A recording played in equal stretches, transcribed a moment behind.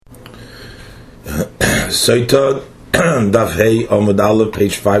Soita Daf Hey Amud Aleph,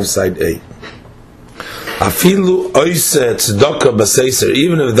 page 5, side A. Afilu oise tzedakah b'seiser.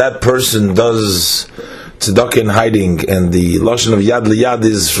 Even if that person does tzedakah in hiding, and the lashon of yad liyad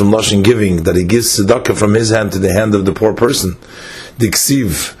is from lashon giving, that he gives tzedakah from his hand to the hand of the poor person. The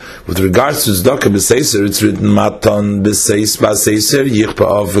ksiv, with regards to tzedakah b'seiser, it's written matan b'seiser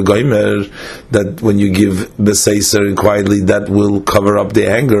yichpa'av v'goymer, that when you give b'seiser quietly, that will cover up the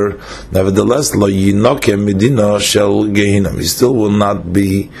anger. Nevertheless, lo yinokem medina shel gehinam, he still will not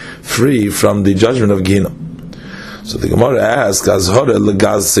be free from the judgment of Gehinam. So the Gemara asks, Azhara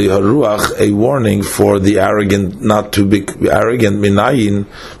legazei haruach, a warning for the arrogant, not to be arrogant. Minayin,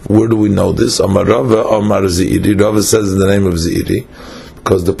 where do we know this? Amar Rava, Amar Zeiri. Rava says in the name of Zeiri,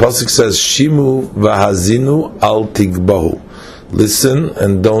 because the pasuk says, Shimu v'hazinu al tigbahu. Listen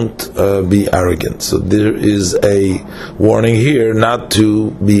and don't be arrogant. So there is a warning here not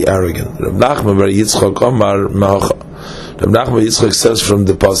to be arrogant. Rav Nachman bar Yitzchak Amar Mahacha. Rav Nachman Yitzchak says from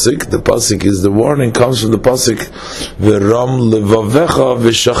the pasuk is the warning comes from the pasuk V'ram levavecha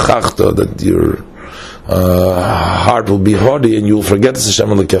v'shachachta, that your heart will be haughty and you will forget Hashem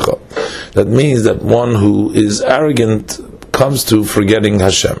Elokecha. That means that one who is arrogant comes to forgetting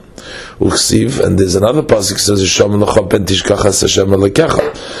Hashem. Uksiv, and there's another pasuk says Hashem Elocha ben tishkachas Hashem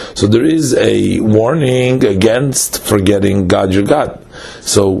Elokecha. So there is a warning against forgetting God, your God.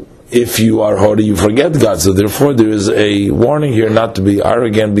 So if you are haughty, you forget God. So therefore there is a warning here not to be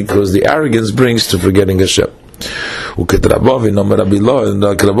arrogant, because the arrogance brings to forgetting Hashem. Uketrabovin, Omer Rabbi Lo, and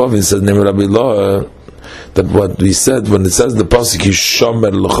Rabbi says, Name Rabbi Lo, that what we said, when it says the pasuk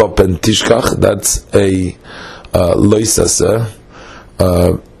Yishomer L'cha pen tishkach, that's a loisasa.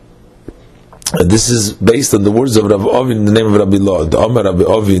 This is based on the words of Rav Ovin in the name of Rabbi Lo. The Omer Rabbi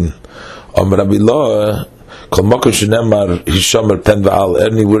Ovin, Omer Rabbi Lo, anywhere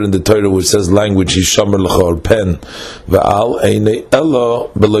in the Torah which says language Hishamer L'cha or pen Va'al Einei Elo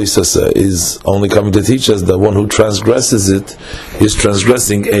Beloisasa is only coming to teach us that one who transgresses it is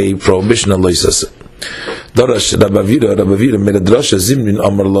transgressing a prohibition on Loisasa. Darash Rabavira made a drasha Zimnin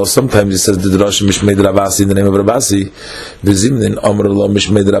Amar Lo. Sometimes he says the drasha Mishmeid Rabasi in the name of Rabasi. The Zimnin Amar Lo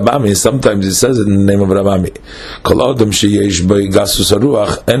Mishmeid Rabami. Sometimes he says it in the name of Rabami. Kol Adam sheyesh by Gasus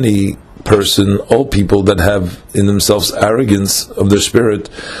Haruach. Any person, all people that have in themselves arrogance of their spirit,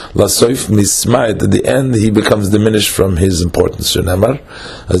 lasoif mismayit, at the end he becomes diminished from his importance. Remember,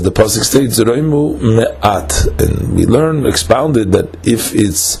 as the pasuk states, roimu me'at, and we learn expounded that if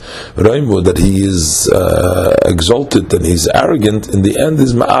it's roimu, that he is exalted and he's arrogant, in the end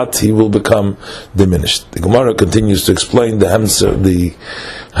is ma'at, he will become diminished. The Gemara continues to explain the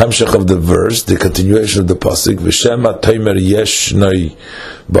hamshach of the verse, the continuation of the pasuk, v'shema toimer yeshnoi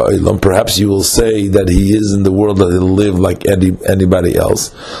ba'olam. Perhaps you will say that he is in the world, that he'll live like anybody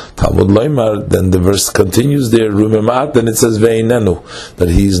else. Talmud Loimar, then the verse continues there, Rumemat, then it says Ve'inenu, that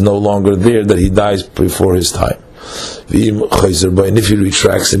he is no longer there, that he dies before his time. And if he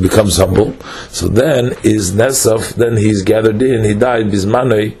retracts and becomes humble, so then is Nesaf, then he's gathered in, he died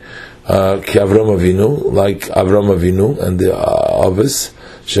Bismanoi Ki Avram Avinu, like Avram Avinu and the Avis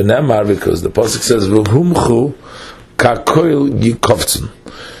Shenemar, because the pasuk says V'humchu Kakoil Yikovtzun.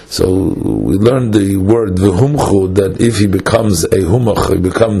 So we learned the word v'humchu, that if he becomes a humach, he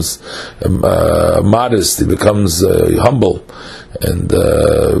becomes modest, he becomes humble, and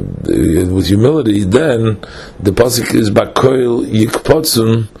with humility, then the pasuk is bakoil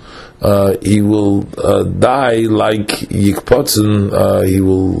yikpotzun, he will die like yikpotzun, he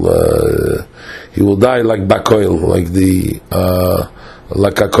will die like bakoil, like the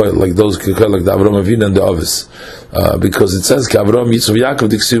like Kakoil, like those Kakoil, like the Avram Avinu and the Avis, because it says Avram Yitzchak Yaakov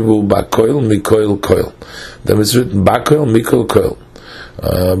Diksivu Bakoil Mikoil Koil. Then it's written Bakoil Mikoil Koil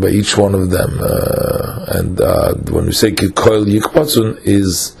by each one of them, and when we say Koil Yikpotsun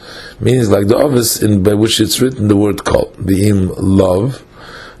is means like the Avis, by which it's written the word Kol, Beim love,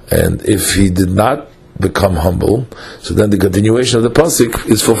 and if he did not become humble, so then the continuation of the pasuk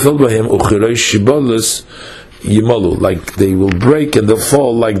is fulfilled by him. Uchiroi Shibolus Yimalu, like they will break and they'll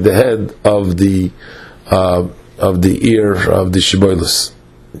fall like the head of the ear of the shiboilus.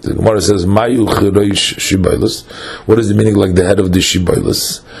 The Gemara says, "Mayu chiroish shiboilus." What is the meaning like the head of the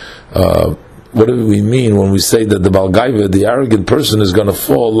shiboilus? What do we mean when we say that the balgaiva, the arrogant person, is going to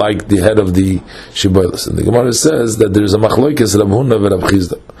fall like the head of the shiboilus? And the Gemara says that there is a machloikes Rav Huna v'Rav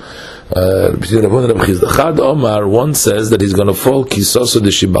Chizda. Between Rav Huna and Rav Chizda, Chad Omar, one says that he's going to fall kisoso de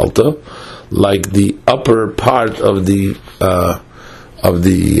shibalta, like the upper part of the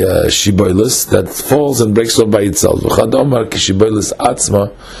shiboilus that falls and breaks off by itself. V'chad Omar ki shiboilus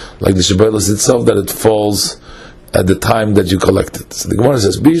atzma, like the shiboilus itself, that it falls at the time that you collect it. So the Gemara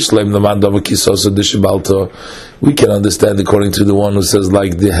says, we can understand according to the one who says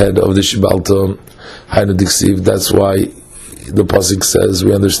like the head of the Shibalta, that's why the Pasuk says,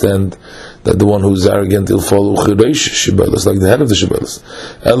 we understand that the one who is arrogant will follow Shibelis, like the head of the Shibelis.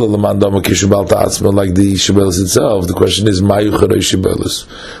 Like the Shibelis itself. The question is,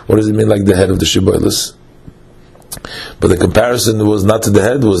 what does it mean like the head of the Shibelis? But the comparison was not to the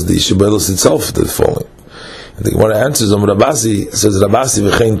head, was the Shibelis itself that falling. And the Gemara answers, Rabasi says, Rabasi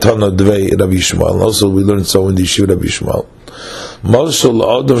v'chein tana dvei Rabbi Yishmael. And also we learned so in the Yeshiva Rabbi Yishmael. This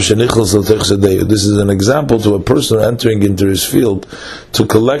is an example to a person entering into his field to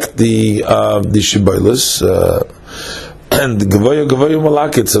collect the Shibelis, and Gavoya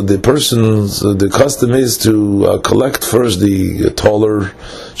Malakit. So the custom is to collect first the taller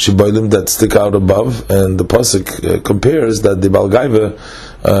Shibelim that stick out above, and the Pasuk compares that the Balgaiva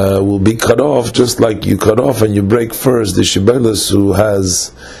will be cut off just like you cut off and you break first the Shibelis who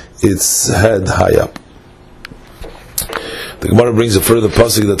has its head high up. The Gemara brings a further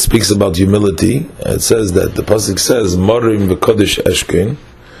pasuk that speaks about humility. It says that the pasuk says, "Marim v'kodesh eshkin."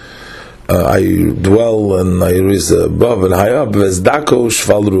 I dwell and I rise above and high up. V'zdako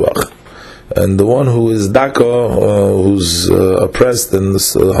shval ruach, and the one who is dako, who's oppressed and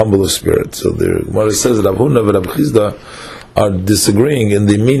humble of spirit. So the Gemara says that Rav Huna and Rav Chizda are disagreeing in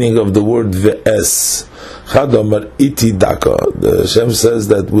the meaning of the word ve'es. Chadamar iti daka. The Hashem says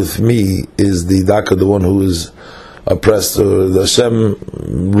that with me is the daka, the one who is oppressed, or the Hashem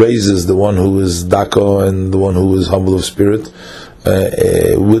raises the one who is daka and the one who is humble of spirit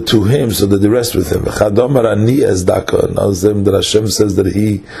to him, so that they rest with him. Chadamar ani as daka. Now that Hashem says that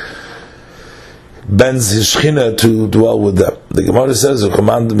he bends his shechina to dwell with them. The Gemara says, it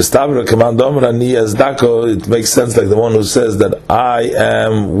makes sense like the one who says that I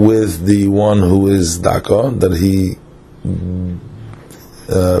am with the one who is daka, that he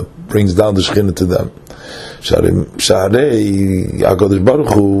brings down the shechina to them.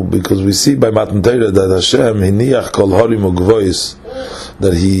 Because we see by Matan Torah that Hashem hiniach kol harim ugvois,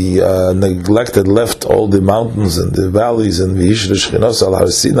 that he neglected, left all the mountains and the valleys, and v'hishra shchinos al Har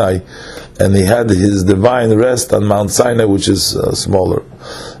Sinai, and he had his divine rest on Mount Sinai, which is smaller.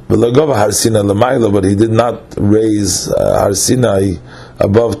 But he did not raise Har Sinai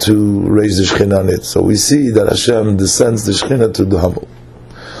above to raise the Shekhinah on it. So we see that Hashem descends the Shekhinah to the humble.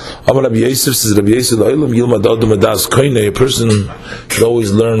 Rabbi Yosef says, a person should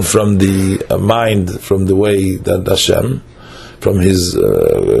always learn from the mind, from the way that Hashem, from his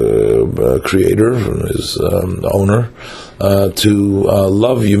creator, from his owner, to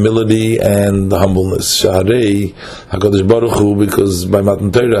love humility and humbleness. Shaharei HaKadosh Baruch Hu, because by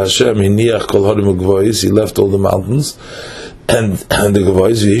Matan Torah Hashem hiniach kol harim ugvois, he left all the mountains and the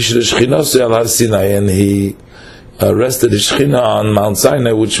gvois, v'hishra shchinos al Har Sinai, and he rested his shechina on Mount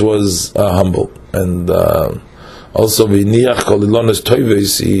Sinai, which was humble. And also v'niach kol ilonos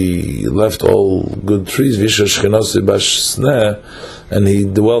toives, he left all good trees, v'hishra shchinos bash sneh, and he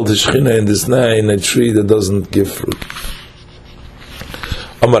dwelled his shechina in the sneh, in a tree that doesn't give fruit.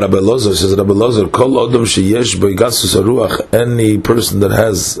 Amar Rabbi Elazar says, Rabbi Elazar, kol odom sheyesh bo igasus haruach, any person that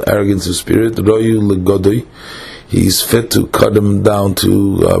has arrogance of spirit, royu legodoi, he's fit to cut him down,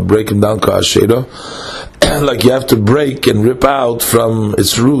 to break him down, ka'ashera, like you have to break and rip out from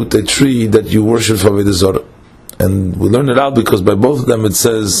its root a tree that you worship for Avodah Zarah. And we learn it out because by both of them it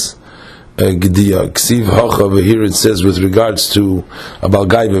says Gediya, Ksiv Hocha, over here it says with regards to Abal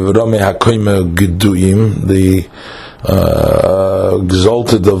Gai V'Rome HaKoyme Geduyim, the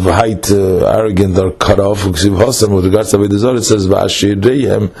exalted of height, arrogant, are cut off. Ksiv Hosam, with regards to Avodah Zarah, it says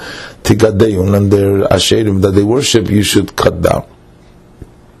V'Ashereim Tigadeim, and their Asherim that they worship you should cut down.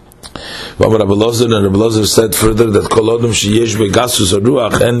 And Rabbi Elazar said further that kol odom sheyesh begasus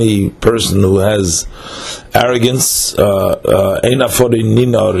haruach, any person who has arrogance, ein afori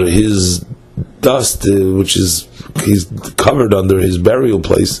ninar, his dust, which is he's covered under his burial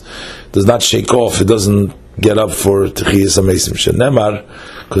place, does not shake off. It doesn't get up for techiyas hamesim shenemar,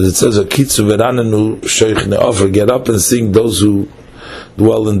 because it says akitzu veranenu sheichne offer, get up and sing those who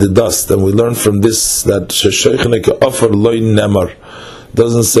dwell in the dust. And we learn from this that sheichne offer loy nemar,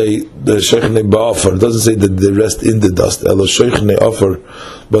 doesn't say the sheichne ba'offer, doesn't say that they rest in the dust. Elo sheichne offer,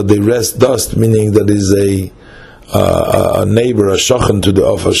 but they rest dust, meaning that is a neighbor, a shachan to the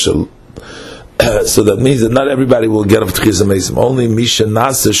offer shel. So that means that not everybody will get up Tchis HaMesim. Only Misha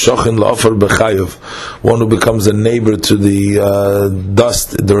Nase Shochin La'ofar B'chayev, one who becomes a neighbor to the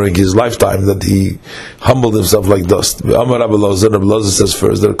dust during his lifetime, that he humbled himself like dust. Amar Rabbi Lozer says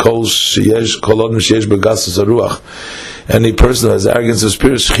first, that Kol Odom Sheyesh B'gasus HaRuach, any person who has arrogance of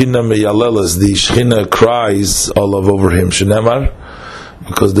spirit, Shechina Meyalelas, the Shechina cries all over him. Shenemar,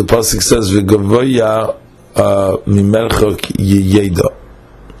 because the pasuk says V'gavoya Mimerchok Yiyeda.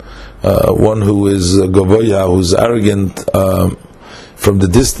 One who is Gavoya, who's arrogant, from the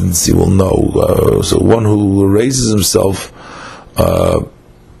distance he will know. So one who raises himself, so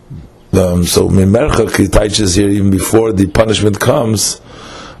Mimerchak, he teaches here, even before the punishment comes,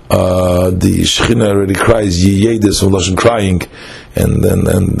 the Shechina already cries, Yiyedis, from Lashon crying, and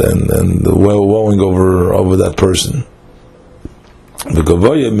wowing over that person. The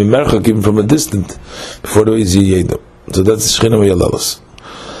Gavoya, Mimerchak, even from a distance, before there is Yiyeda. So that's Shechina Meyalalas.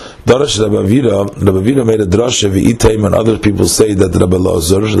 Darash Rabbi Avira made a drasha v'itaim, and other people say that Rabbi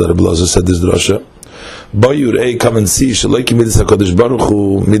Lozer said this drasha. Bayur come and see Shaloki Midas HaKadosh Baruch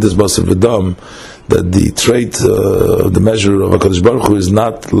Hu Midas Basar V'Dam, that the trait, the measure of HaKadosh Baruch Hu is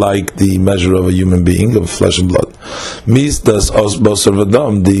not like the measure of a human being, of flesh and blood. Midas Basar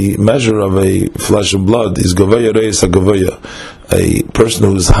V'Dam, the measure of a flesh and blood, is Govaya Reis HaGovaya, a person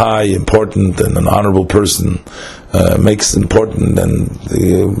who is high, important, and an honorable person, makes important and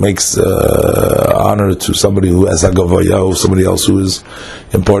makes honor to somebody who has Agavaya, or somebody else who is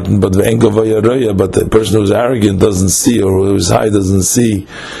important. But the person who is arrogant doesn't see, or who is high doesn't see,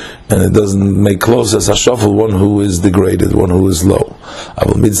 and it doesn't make close as Hashafel, one who is degraded, one who is low.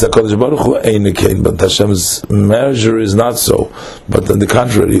 But Hashem's measure is not so. But on the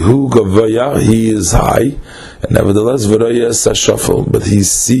contrary, who Gavaya, he is high, and nevertheless V'raya is Hashafel, but he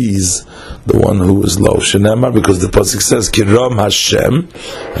sees the one who is low. Shenemar, because the pasuk says Kiram Hashem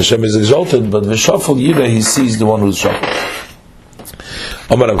is exalted, but V'shafel Yira, he sees the one who is shuffled.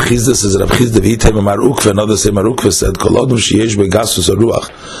 Omar Rab Chizda says, Rab Chizda v'hitem Amar Ukve, another say Amar Ukve said, Kol Odom sheyesh begasus haruach,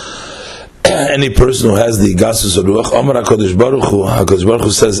 any person who has the gasus haruach, Omar HaKadosh Baruch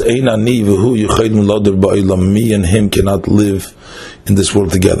Hu says, Ein ani v'hu yichayid muloder ba'olam, me and him cannot live in this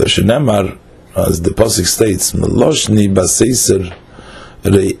world together. Shenemar, as the pasuk states, Meloshni baseiser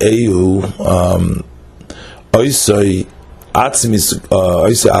re'ehu oisoi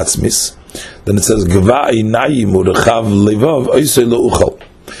atzmis, then it says Gva einayim urechav levav oisoi lo uchal.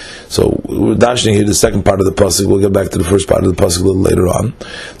 So we're dashing here the second part of the pasuk. We'll get back to the first part of the pasuk a little later on.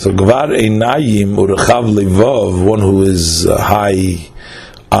 So Gvar einayim urechav levav, one who is high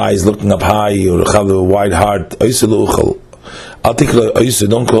eyes, looking up high, urechav, a wide heart, oisoi lo uchal.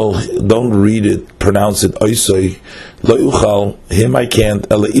 Don't read it, pronounce it oisoi lo uchal, him I can't,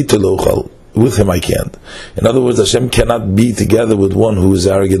 ela ito lo uchal, with him I can't. In other words, Hashem cannot be together with one who is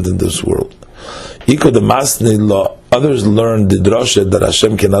arrogant in this world. Iko the masni law, others learn the drasha that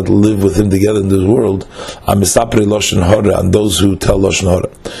Hashem cannot live with him together in this world, amisapri loshen hora, and those who tell loshen hora.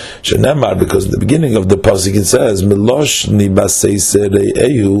 Shenemar, because in the beginning of the pasuk it says, meloshni baseiser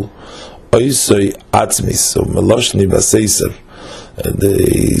re'ehu oisoi atzmis, so meloshni baseiser,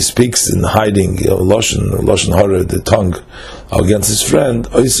 he speaks in hiding, loshen hora, the tongue, against his friend.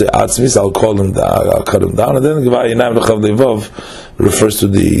 Oisei atzmis, I'll cut him down, and then Gva einayim urechav levav refers to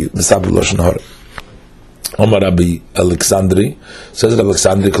the misapri loshen hora. Omar Rabbi Alexandri says,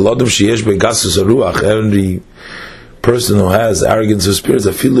 Alexandri, Kolodom sheyesh begasus haruach, every person who has arrogance of spirits,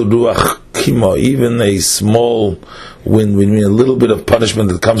 afilu ruach kima, even a small wind, we mean a little bit of punishment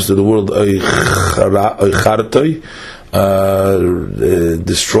that comes to the world,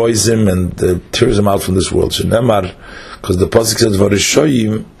 destroys him and tears him out from this world. Shenemar, because the pasuk says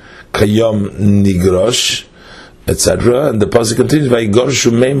varishoyim kayom nigrosh, etc., and the pasuk continues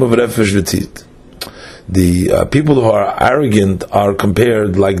vayigorshu meim of refesh v'tit. The people who are arrogant are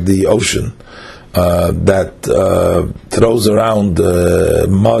compared like the ocean that throws around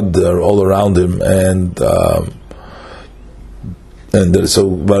mud all around him, and so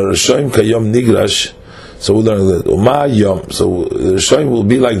Rishoyim kayom nigrash. So we learn that Uma yom. So Rishoyim will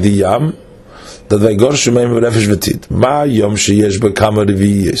be like the yam that vaygor shumeim v'refesh v'tit. Ma yom sheyesh bekama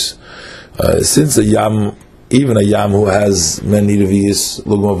reviyis. Since a yam, even a yam who has many reviyis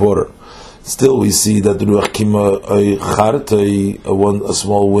lugma of water, still we see that the ruach kima a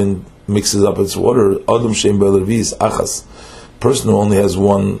small wind mixes up its water. Adam sheim be'levis achas, person who only has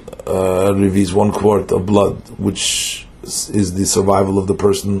one revis, 1 quart of blood, which is the survival of the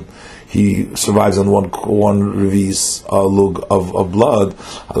person. He survives on one revis lug of blood.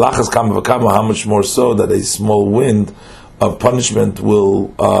 Alachas kama v'kama, how much more so that a small wind of punishment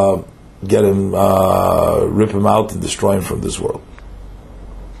will get him, rip him out and destroy him from this world.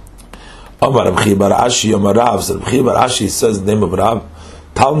 Amar Reb Chiya bar Ashi, Amar Rav. So Reb Chiya bar Ashi says the name of Rav,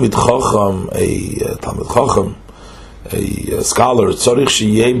 Talmid Chacham, a scholar, tzarich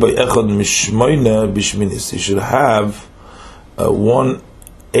sheyeh by echad mishmoyne bishminis. He should have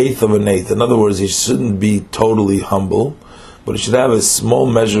 1/8 of an eighth. In other words, he shouldn't be totally humble, but he should have a small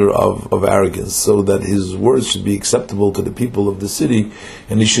measure of arrogance, so that his words should be acceptable to the people of the city,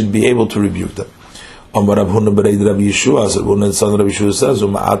 and he should be able to rebuke them. Amar Rav Huna bar Rabbi Yeshua, so Rabbi Yeshua says,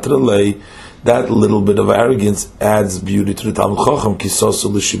 that little bit of arrogance adds beauty to the Talmud Chacham,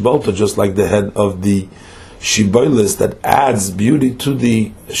 kisosu l'shibolta, just like the head of the shiboilus that adds beauty to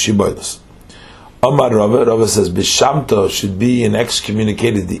the shiboilus. Amar Rava says, Bishamta should be an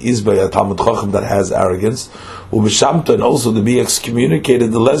excommunicated the Izbay Talmud Chacham that has arrogance, Ubishamta, and also to be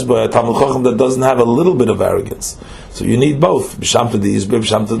excommunicated the Lesbay Talmud Chacham that doesn't have a little bit of arrogance. So you need both, Bishamta the Izbay,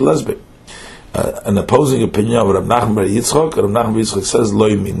 Bishamta the Lesbay. An opposing opinion of Rav Nachman bar Yitzchak. Rav Nachman bar Yitzchak says, Lo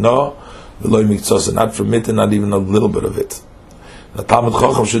yimino, v'lo yimiktzos, not permitted, not even a little bit of it. The Talmud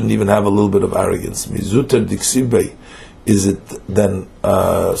Chacham shouldn't even have a little bit of arrogance. Mizuter diksibei, is it then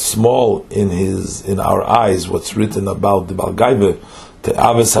small in our eyes what's written about the Baal Gaiva,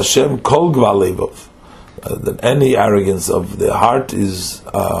 Te'aves Hashem kol gval levov, that any arrogance of the heart is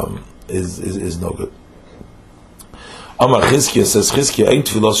no good. Amar Chizkiya says, Chizkiya ain't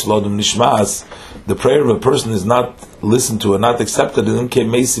tfilos shlodum nishmaas, the prayer of a person is not listened to and not accepted in ke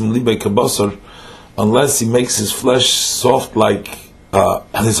meisim libei kabosor, unless he makes his flesh soft like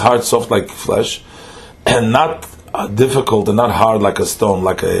his heart soft like flesh, and not difficult and not hard like a stone,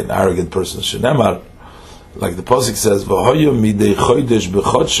 like an arrogant person. Shenemar, like the pasuk says, "V'hoyu midei chodesh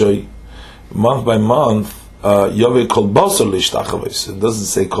b'chodshoy," month by month, Yovei kol basar lishtachavos. It doesn't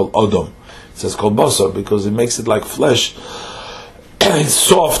say kol odom; it says kol basar because it makes it like flesh. It's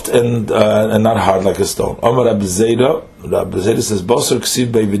soft and not hard like a stone. Amar Rabbi Zera says, "Basar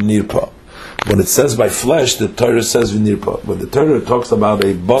ksiv bei v'nirpa." When it says by flesh, the Torah says v'nirpa. When the Torah talks about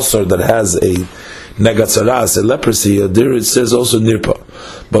a basar that has a negatzaras, a leprosy, there it says also nirpa.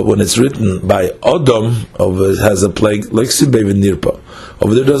 But when it's written by Odom, it has a plague, like ksiv bei v'nirpa.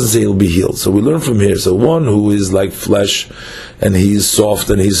 Over there it doesn't say he'll be healed. So we learn from here. So one who is like flesh, and he's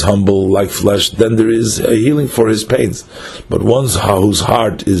soft and he's humble like flesh, then there is a healing for his pains. But one whose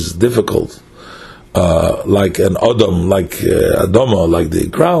heart is difficult, like an Odom, like Adoma, like the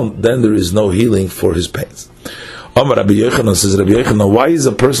ground, then there is no healing for his pains. Amar Rabbi Yochanan says, Rabbi Yochanan, why is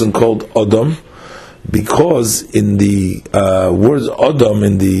a person called Odom? Because in the words Odom,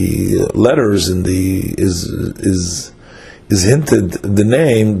 in the letters, is hinted the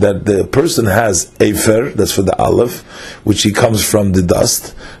name that the person has Efer, that's for the Aleph, which he comes from the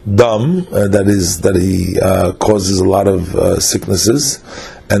dust, Dam, that he causes a lot of sicknesses,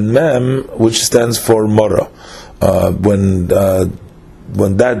 and Mem, which stands for Mora. When the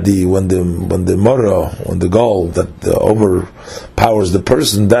gall that overpowers the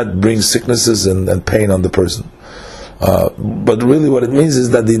person, that brings sicknesses and pain on the person. But really what it means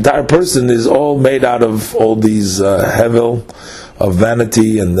is that the entire person is all made out of all these hevel of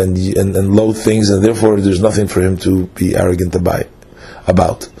vanity and low things, and therefore there's nothing for him to be arrogant about.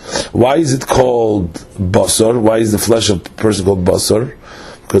 Why is it called basar? Why is the flesh of a person called basar?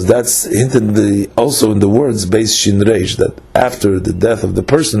 Because that's hinted also in the words base shin reish, that after the death of the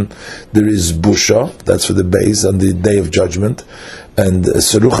person there is busha, that's for the base on the day of judgment, and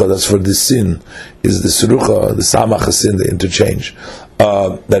serucha, that's for the sin, is the serucha, the samach sin, the interchange,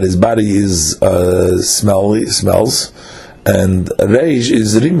 that his body is smells, and reish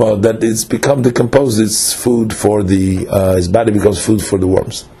is rima, that it's become decomposed, it's food for the his body becomes food for the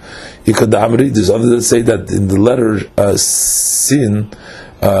worms. There's others that say that in the letter sin,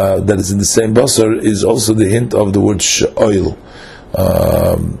 that is in the same basar, is also the hint of the word sho'il.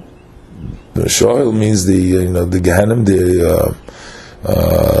 Sho'il means the Gehenim,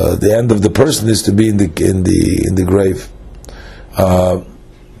 the end of the person is to be in the grave.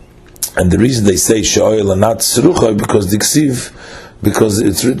 And the reason they say sho'il and not serucha because the ksiv, because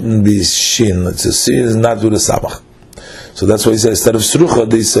it's written be shin, it's a sin, is not with a samach. So that's why he says instead of serucha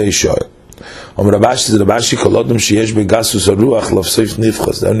they say sho'il. Anybody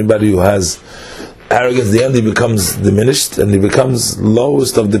who has arrogance, the end he becomes diminished and he becomes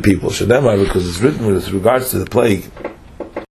lowest of the people. Because it's written with regards to the plague